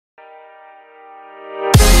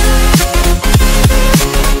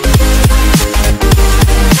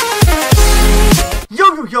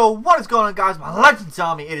Yo, what is going on, guys? My Legends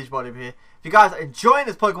Army, it is Body here. If you guys are enjoying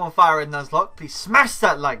this Pokemon Fire Red Nuzlocke, please smash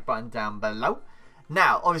that like button down below.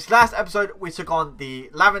 Now, obviously, last episode we took on the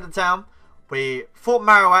Lavender Town. We fought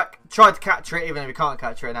Marowak, tried to capture it, even though we can't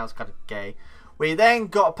capture it. Now it's kind of gay. We then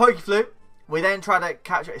got a Pokeflute. We then tried to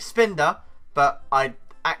capture a Spinder, but I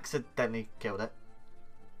accidentally killed it.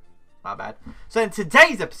 My bad. So in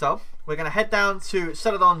today's episode, we're going to head down to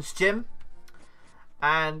Celadon's gym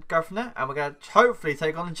and go from there. And we're going to hopefully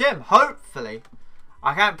take on the gym. Hopefully.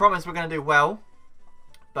 I can't promise we're going to do well.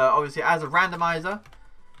 But obviously as a randomizer,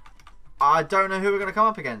 I don't know who we're going to come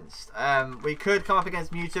up against. We could come up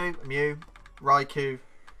against Mewtwo, Mew, Raikou.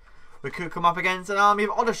 We could come up against an army of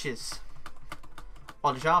Oddishes.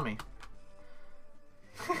 Oddish army.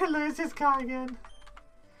 Lose this guy again.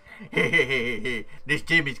 This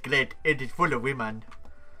gym is glad it is full of women.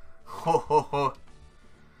 Ho ho ho.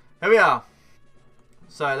 Here we are.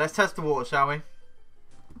 So let's test the water, shall we?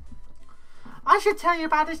 I should tell you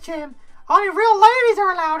about this gym. Only real ladies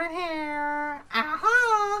are allowed in here.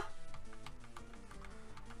 Oh,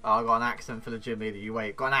 I got an accent for the gym leader. You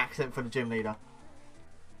wait. Got an accent for the gym leader.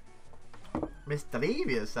 Mr.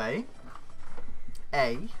 Levius,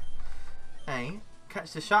 eh?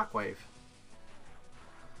 Catch the shockwave.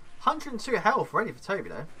 102 health ready for Toby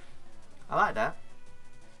though. I like that.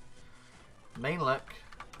 Main look.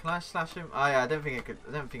 Can I slash him? Oh yeah, I don't think it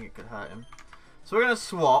could hurt him. So we're gonna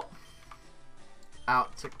swap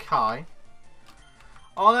out to Kai.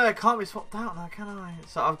 Oh no, it can't be swapped out now, can I?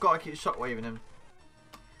 So I've got to keep shockwaving him.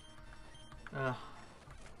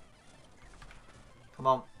 Come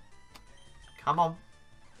on. Come on.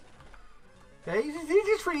 Yeah, he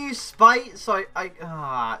just really used spite, so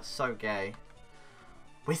it's so gay.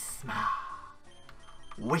 Whisma.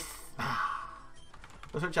 Whisma.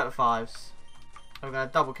 Let's switch out to fives. I'm going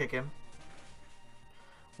to double kick him.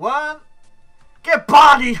 One. Get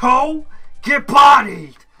bodied, ho! Get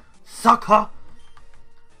bodied! Sucker!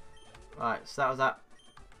 Right, so that was that.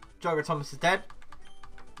 Jogger Thomas is dead.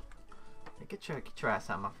 Yeah, get your ass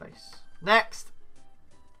out of my face. Next!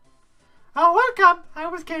 Oh, welcome! I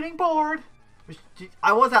was getting bored.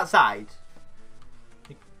 I was outside.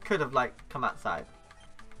 You could have, like, come outside.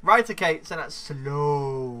 Right, okay, so that's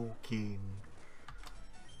Slowking.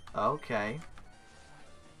 Okay.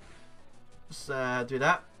 Let's do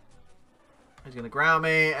that. He's going to ground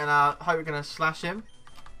me, and I hope we're going to slash him.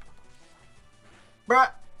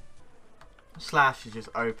 Bruh. Slash is just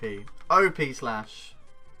OP. OP slash.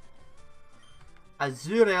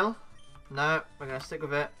 Azurill. No, we're going to stick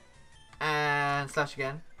with it. And slash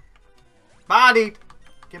again. Bodied.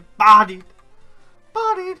 Get bodied.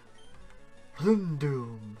 Bodied.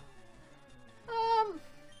 Houndoom.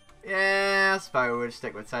 Yeah, I suppose we'll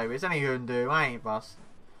stick with Toby. It's only Houndoom. I ain't boss.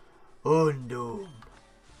 Houndoom.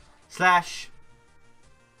 Slash.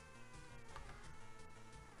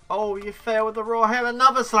 Oh, you fail with the raw hair.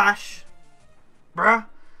 Another slash. Bruh.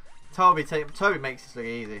 Toby makes this look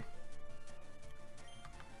easy.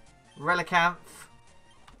 Relicanth.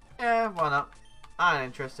 Yeah, why not? I ain't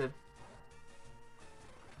interested.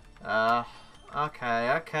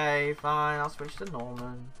 Okay, fine. I'll switch to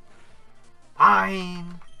Norman.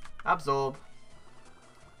 Fine. Absorb.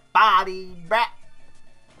 Body, brat.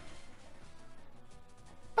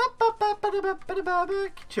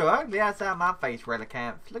 Get your ugly ass out of my face,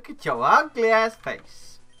 Relicanth. Look at your ugly ass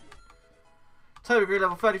face. Toby grew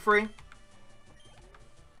level 33.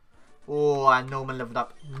 Oh, and Norman leveled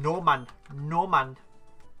up. Norman.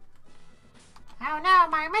 Oh no,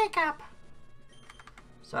 my makeup.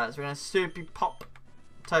 So we're going to super pop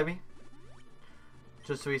Toby.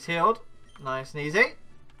 Just so he's healed. Nice and easy.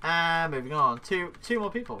 And moving on. Two more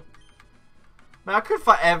people. I mean, I could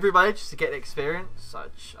fight everybody just to get the experience.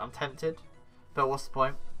 I'm tempted. But what's the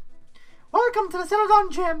point? Welcome to the Celadon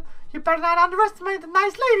gym. You better not underestimate the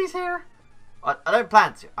nice ladies here. I don't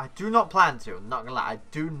plan to. I do not plan to. I'm not going to lie. I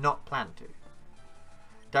do not plan to.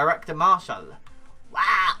 Director Marshall.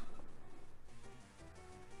 Wow.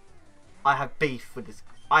 I have beef with this.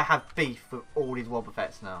 I have beef with all these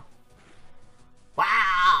Wobbuffets now.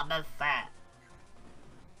 Wow, the fat.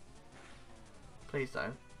 Please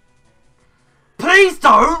don't. Please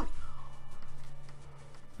don't!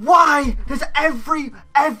 Why does every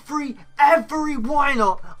why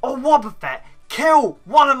not a Wobbuffet kill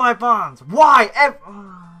one of my barns? Why?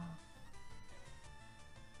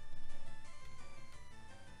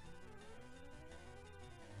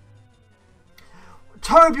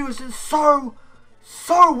 Toby was doing so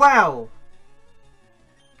well.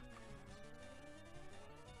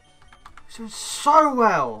 He was doing so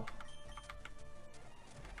well.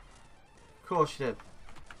 Of course she did.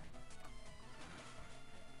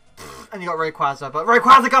 And you got Rayquaza, but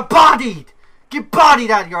Rayquaza got bodied! Get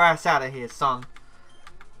bodied out of your ass out of here, son.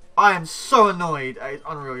 I am so annoyed. It's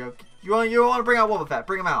unreal, yo. You want to bring out Wobbuffet?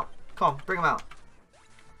 Bring him out. Come on, bring him out.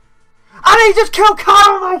 And he just killed Kyle!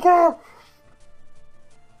 Oh my god!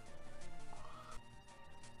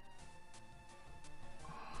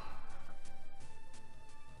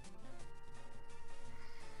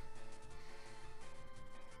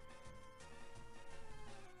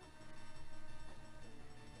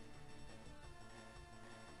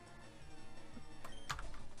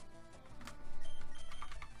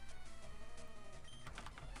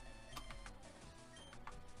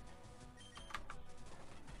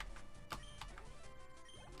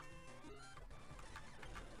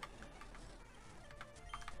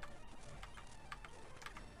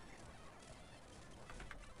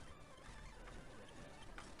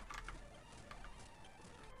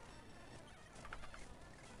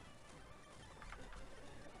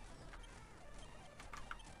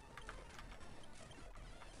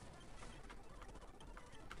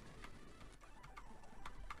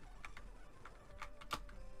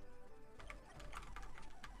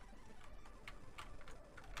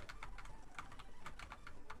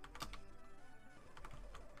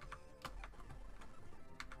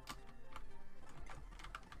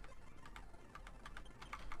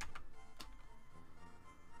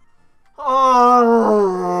 Oh!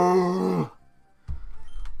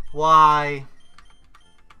 Why?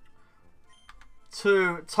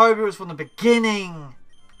 Toby was from the beginning.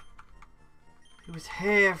 He was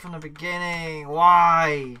here from the beginning.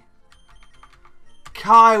 Why?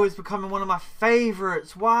 Kai was becoming one of my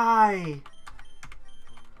favourites. Why?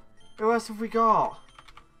 Who else have we got?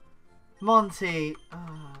 Monty.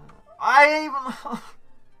 I even...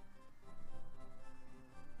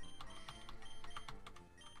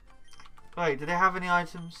 Wait, did they have any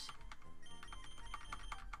items?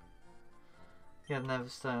 Yeah,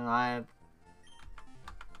 Neverstone. I had...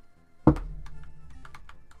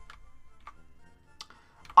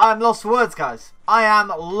 I'm lost for words, guys. I am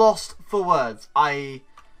lost for words. I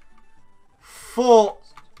thought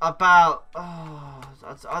about... Oh,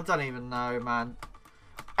 I don't even know, man.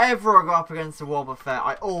 Ever I go up against the Wobbuffet,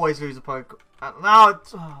 I always lose a Pokemon. Now,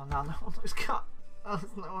 oh, no one knows cut. No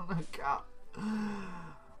one knows cut.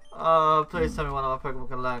 Please tell me one of my Pokemon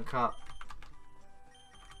can learn cut.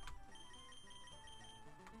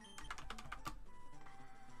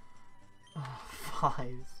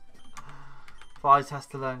 Fives. Fives has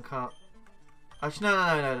to learn cut. Actually,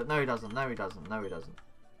 no, he doesn't. No, he doesn't. No, he doesn't.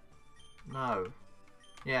 No.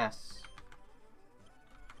 Yes.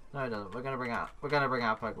 No, he doesn't. We're gonna bring out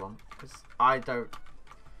Pokemon because I don't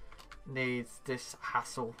need this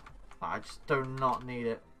hassle. I just do not need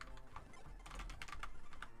it.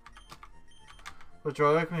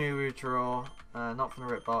 Withdraw. Where can we withdraw? Not from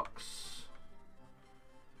the rip box.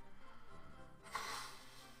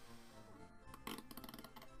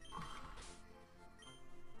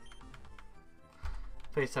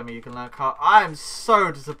 Please tell me you can learn cut. I am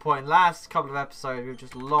so disappointed. Last couple of episodes, we've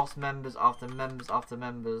just lost members after members after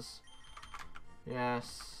members.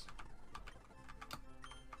 Yes.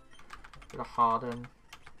 Bit of Harden.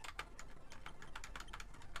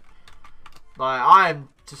 Like, I am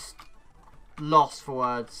just lost for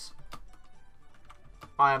words.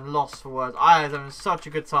 I am lost for words. I was having such a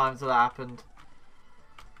good time until that happened.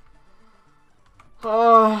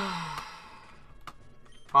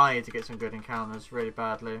 I need to get some good encounters really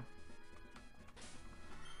badly.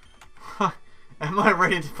 Am I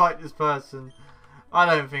ready to fight this person? I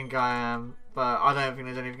don't think I am, but I don't think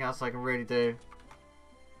there's anything else I can really do.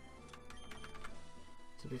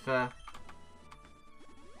 To be fair.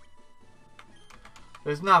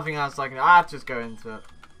 There's nothing else I can do. I have to just go into it.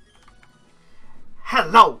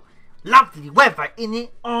 Hello! Lovely weather,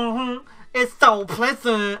 innit? It's so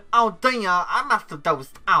pleasant. Oh damn, I must have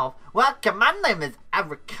dozed off. Welcome, my name is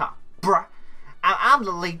Erica, bruh. And I'm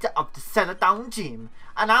the leader of the Celadon Gym.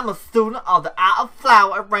 And I'm a student of the Art of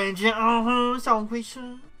Flower Arranging. So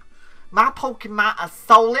my Pokemon are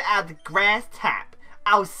solely at the grass type.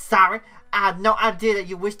 Oh, sorry. I had no idea that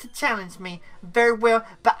you wished to challenge me. Very well,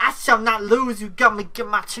 but I shall not lose. You got me get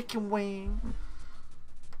my chicken wing.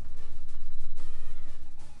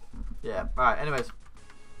 Yeah, alright, anyways.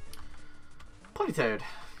 Politoed.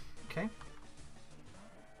 Okay.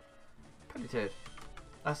 Politoed.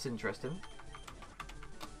 That's interesting.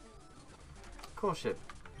 Caution.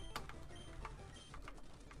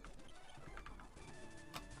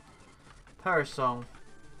 Parasong.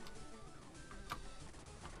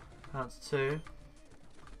 That's 2.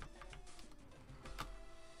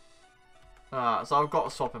 So I've got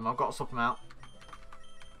to swap him. I've got to swap him out.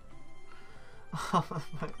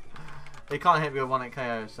 He can't hit me with 1-hit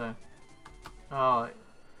KO, so. Oh.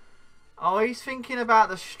 Oh, he's thinking about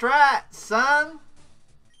the strat, son.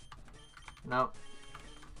 No.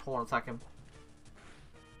 Horn attack him.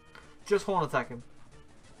 Just horn attack him.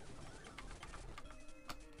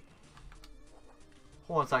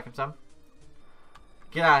 Horn attack him, Sam.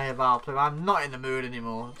 Get out of here, Valplug. I'm not in the mood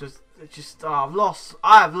anymore.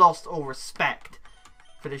 I have lost all respect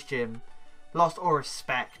for this gym. Lost all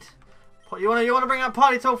respect. You wanna bring out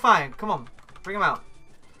Party Toll? Fine. Come on, bring him out.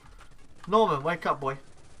 Norman, wake up, boy.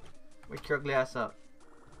 Wake your ugly ass up.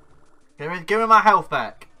 Give me my health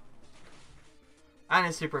back. And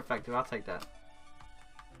it's super effective. I'll take that.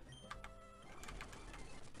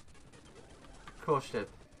 Of course you did.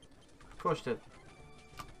 Of course you did.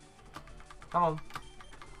 Come on.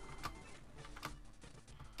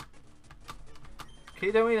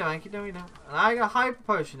 Keep doing it, man. Keep doing it. And I got hyper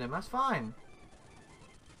potion him. That's fine.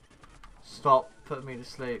 Stop putting me to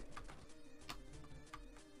sleep.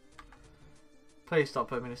 Please stop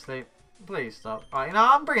putting me to sleep. Please stop. Alright, you know,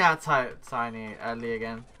 I'm bringing out Tiny Lee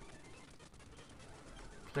again.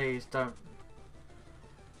 Please don't.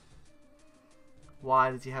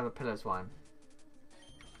 Why does he have a pillow swine?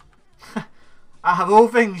 I have all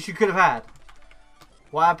things you could have had.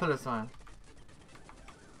 Why a pillow swine?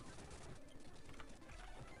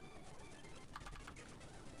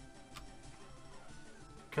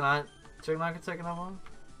 Do you think I can take another one?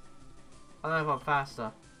 I don't know if I'm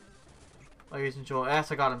faster. Oh, he's in short.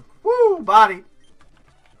 Yes, I got him. Woo! Body!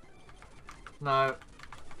 No.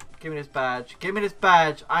 Give me this badge. Give me this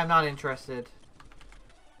badge. I'm not interested.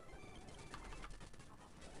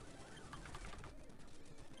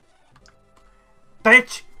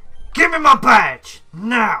 Bitch! Give me my badge!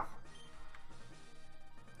 Now!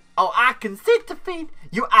 Oh, I can see defeat.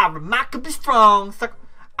 You are remarkably strong. So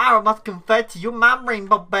I must confess to you my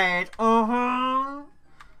rainbow badge.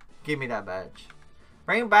 Give me that badge.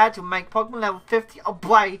 Rainbow badge will make Pokemon level 50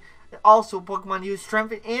 obey. Also, Pokemon use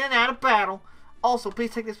strength in and out of battle. Also,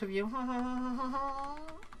 please take this with you.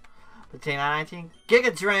 Between 19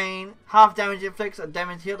 Giga Drain. Half damage inflicts or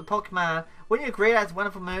damage heal the Pokemon. Wouldn't you agree that's a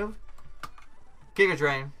wonderful move? Giga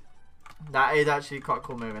Drain. That is actually quite a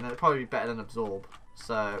cool move, and it'll probably be better than Absorb.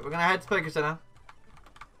 So, we're going to head to Poké Center.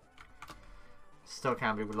 Still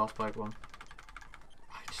can't be with lost Pokemon.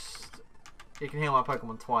 You can heal my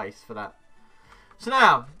Pokemon twice for that. So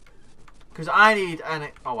now, because I need an...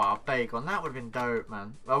 Oh wow, Bacon. That would have been dope,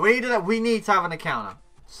 man. Well, we need to have an encounter.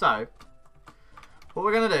 So, what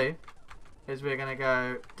we're going to do is we're going to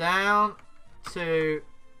go down to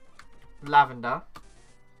Lavender.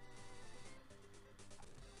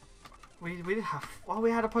 We did have... Oh,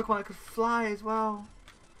 we had a Pokemon that could fly as well.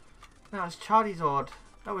 No, it's Charizard.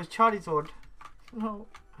 That was Charizard. No.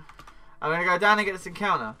 I'm going to go down and get this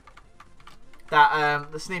encounter.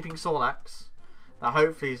 That, the Sneaking Snorlax. That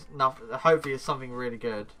hopefully is something really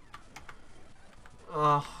good.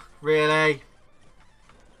 Oh, really?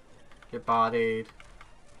 Get bodied.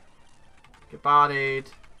 Get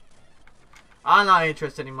bodied. I'm not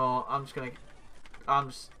interested anymore. I'm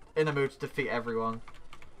just in the mood to defeat everyone.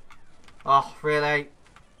 Oh, really?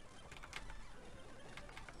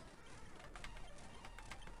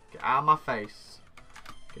 Get out of my face.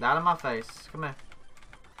 Get out of my face. Come here.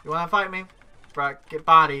 You wanna fight me? Right, get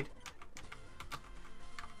bodied.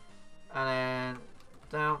 And then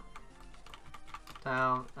down,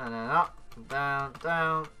 down, and then up, and down,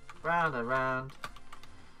 down, round and round.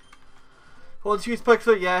 Want to use Poke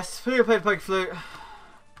Flute? Yes. Who played Poke Flute?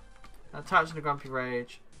 Attaching the Grumpy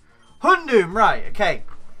Rage. Hundoom, right, okay.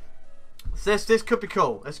 So this could be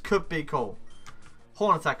cool. This could be cool.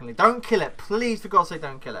 Horn attackingly. Don't kill it. Please, for God's sake,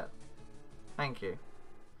 don't kill it. Thank you.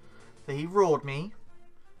 So he roared me.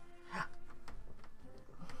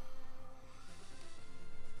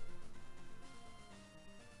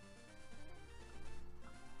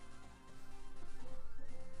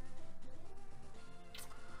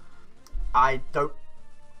 I don't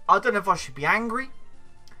know if I should be angry.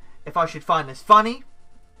 If I should find this funny.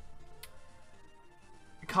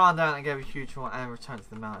 Calm down and gave a huge one and return to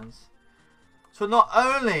the mountains. So not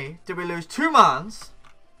only did we lose 2 mons,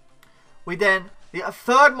 we then, the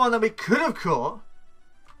third mon that we could have caught,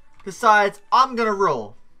 decides I'm gonna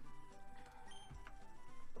roar.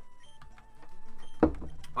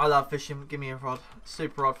 I love fishing. Give me a rod.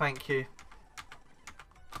 Super rod, thank you.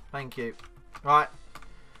 Thank you. Right.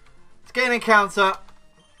 Let's get an encounter.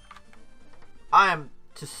 I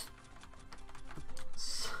just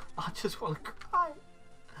want to cry.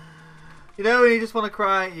 You know when you just want to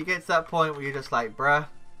cry, you get to that point where you're just like, bruh,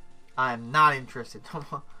 I am not interested.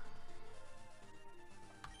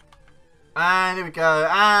 And here we go.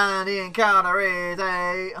 And the encounter is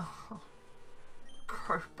a...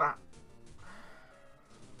 Crobat.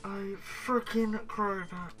 A freaking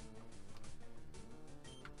Crobat.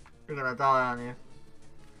 You're gonna die, aren't you?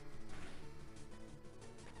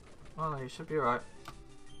 Oh no, you should be right.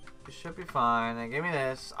 You should be fine. Then give me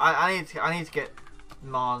this. I need to get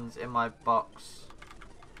Mons in my box.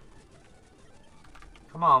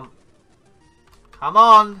 Come on. Come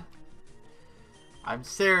on. I'm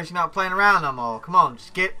seriously not playing around no more. Come on,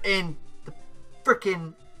 just get in the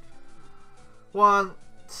freaking 1,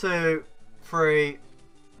 2, 3.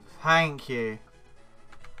 Thank you.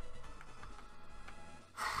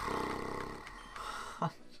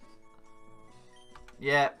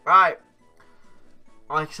 Yeah, right.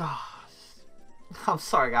 Like, I'm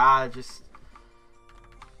sorry, guys.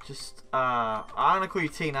 I'm gonna call you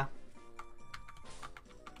Tina.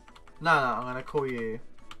 No, I'm gonna call you.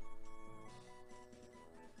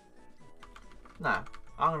 No,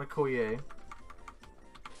 I'm gonna call you.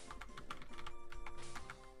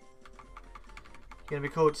 You're gonna be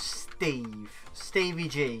called Steve. Stevie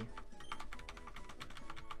G.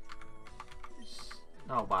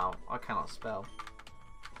 Oh wow, I cannot spell.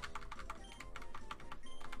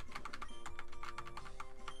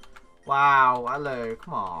 Wow, hello,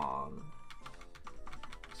 come on.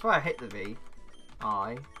 That's why I hit the V.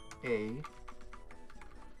 I, E. Is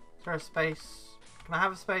there a space? Can I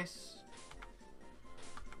have a space?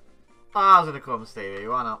 Oh, I was gonna call him Stevie,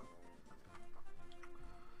 why not?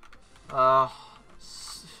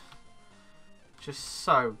 Just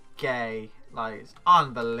so gay. Like, it's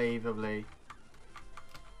unbelievably.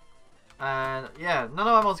 And yeah, none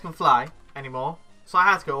of my mods can fly anymore. So I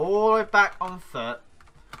had to go all the way back on foot.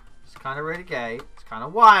 It's kind of really gay. It's kind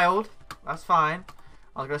of wild. That's fine.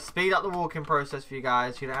 I was going to speed up the walking process for you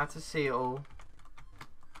guys. You don't have to see it all.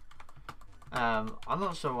 I'm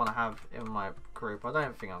not sure what I have in my group. I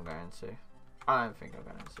don't think I'm going to.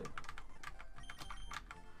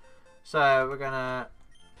 So we're going to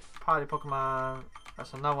party Pokemon.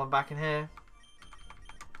 That's another one back in here.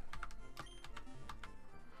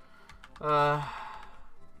 I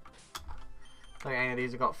don't think any of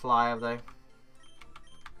these have got fly, have they?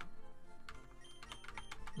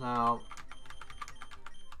 No.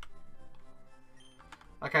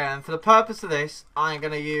 Okay, and for the purpose of this, I'm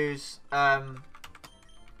going to use, it's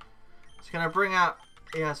going to bring out,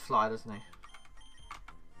 he has fly, doesn't he?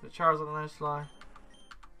 The Charizard on those fly?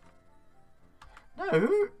 No,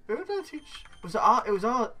 who did I teach? Was it it was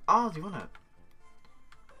Ardy, wasn't it?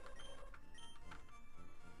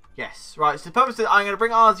 Yes, right, so the purpose of it, I'm going to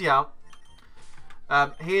bring Ardy out.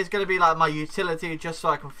 He is going to be like my utility just so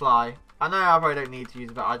I can fly. I know I probably don't need to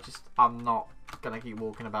use it, but I'm not going to keep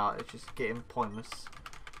walking about. It's just getting pointless.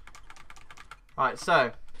 Alright,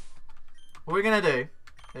 so what we're going to do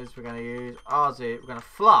is we're going to use Ardy. We're going to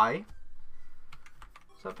fly.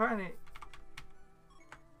 So apparently,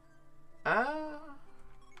 yeah,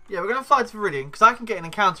 we're going to fly to Viridian because I can get an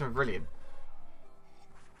encounter with Viridian.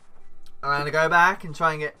 I'm going to go back and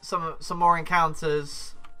try and get some more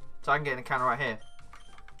encounters so I can get an encounter right here.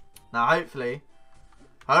 Now, hopefully,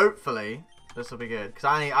 this will be good because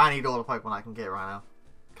I need all the Pokemon I can get right now.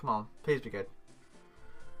 Come on, please be good.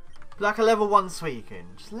 Like a level 1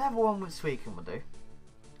 Suicune. Just level 1 with Suicune will do.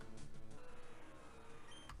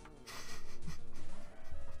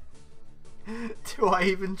 Do I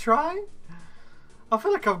even try? I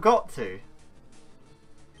feel like I've got to.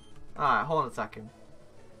 Alright, Horn attack him.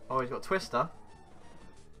 Oh, he's got Twister.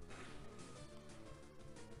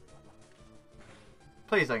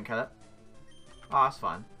 Please don't kill it. Oh, that's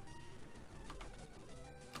fine.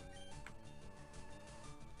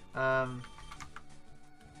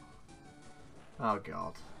 Oh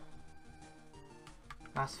god.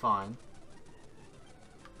 That's fine.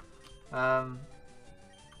 I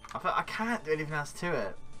can't do anything else to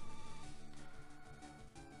it.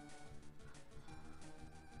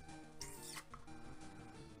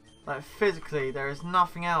 Like physically, there is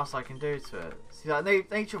nothing else I can do to it. See,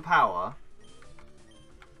 like nature power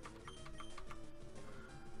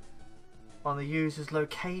on the user's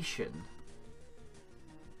location.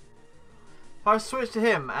 If I switch to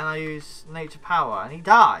him and I use nature power and he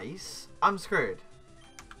dies, I'm screwed.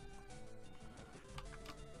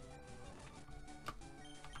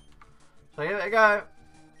 So here we go.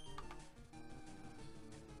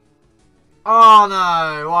 Oh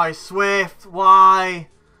no! Why Swift? Why?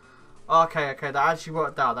 Okay, that actually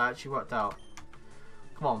worked out.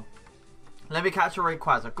 Come on. Let me catch a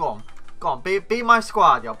Rayquaza. Go on. Be my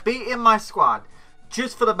squad, yo. Be in my squad.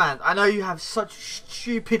 Just for the band. I know you have such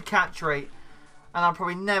stupid catch rate. And I'm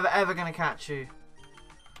probably never ever going to catch you.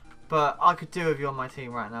 But I could do with you on my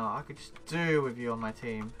team right now. I could just do with you on my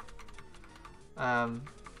team. So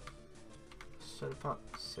Soda pop,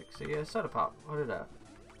 60. Yeah, soda pop. What did that?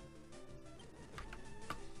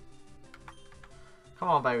 Come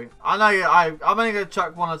on, baby. I know you. I'm only gonna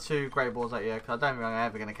chuck 1 or 2 great balls at you because I don't think I'm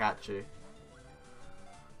ever gonna catch you.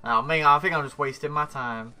 I mean, I think I'm just wasting my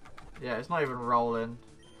time. Yeah, it's not even rolling.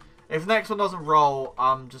 If the next one doesn't roll,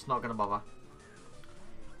 I'm just not gonna bother.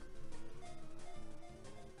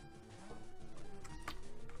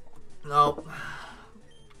 Nope.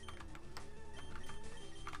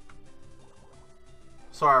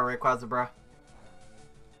 Sorry, Rayquaza, oh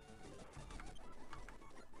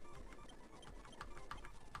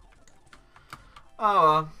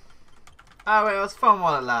well. Oh wait, it was fun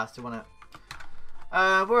while it lasted, wasn't it?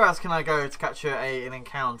 Where else can I go to capture an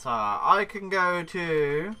encounter? I can go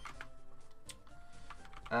to...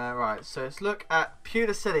 right, so let's look at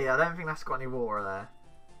Pewter City. I don't think that's got any water there.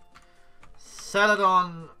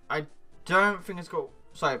 Celadon, I don't think it's got...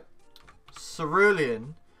 Sorry,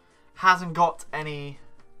 Cerulean hasn't got any...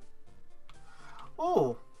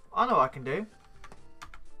 Oh, I know what I can do.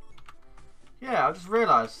 Yeah, I just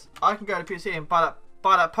realised I can go to Pewter City and buy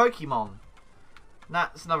that Pokemon.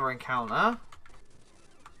 That's another encounter.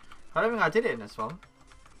 I don't think I did it in this one.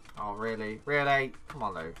 Oh, really? Really? Come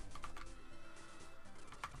on, Lou.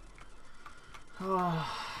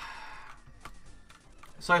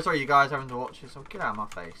 So sorry you guys having to watch this. So get out of my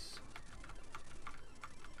face.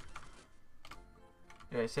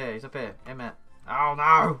 Yeah, it's here. He's up here. Hey, man. Oh,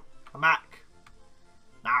 no. I'm back.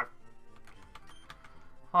 No.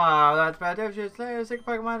 Oh, that's bad. Let's take a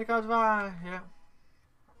Pokemon to go by. Yeah.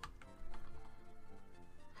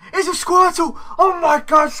 It's a Squirtle! Oh my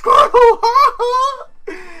god, Squirtle!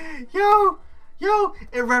 Yo,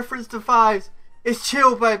 in reference to 5s. It's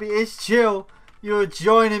chill, baby, it's chill. You're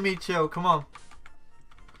joining me, chill, come on.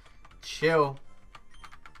 Chill.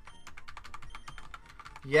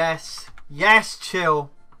 Yes, chill.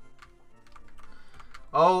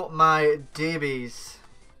 Oh my DBs.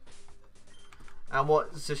 And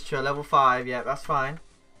what's this chill? Level 5, yeah, that's fine.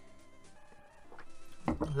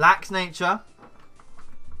 Lax nature.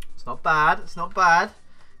 It's not bad. It's not bad.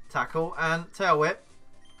 Tackle and tail whip.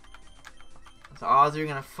 So Arzu are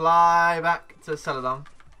going to fly back to Celadon.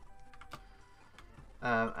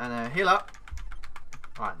 And heal up.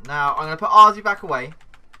 Right, now I'm going to put Arzu back away.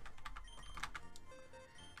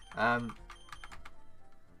 No,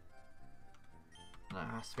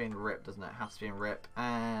 it has to be in rip, doesn't it? It has to be in rip.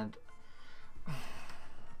 And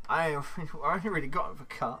I only really got him for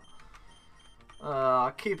cut.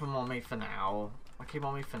 I'll keep him on me for now.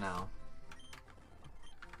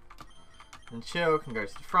 And chill can go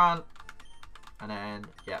to the front. And then,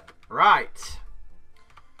 yep. Right.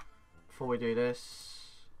 Before we do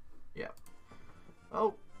this. Yep.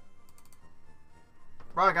 Oh.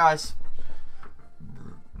 Right, guys.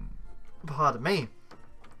 Pardon me.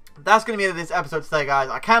 That's going to be it of this episode today, guys.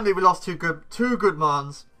 I can't believe we lost two good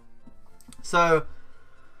mons. So,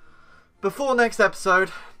 before next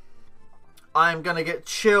episode, I'm going to get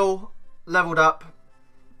Chill leveled up.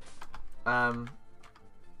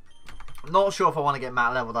 Not sure if I want to get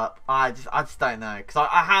Matt leveled up. I just don't know. Because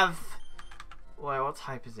I have... Wait, what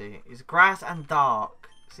type is he? He's grass and dark.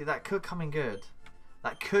 See, that could come in good.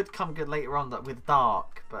 That could come good later on with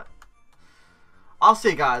dark. But I'll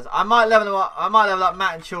see, guys. I might level him up. I might level up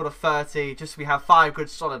Matt and Chill to 30. Just so we have 5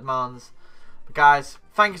 good solid mons. But guys,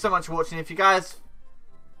 thank you so much for watching. If you guys...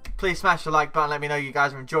 Please smash the like button. Let me know you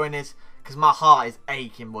guys are enjoying this. Because my heart is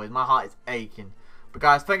aching, boys. My heart is aching. But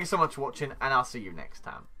guys, thank you so much for watching. And I'll see you next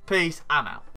time. Peace. I'm out.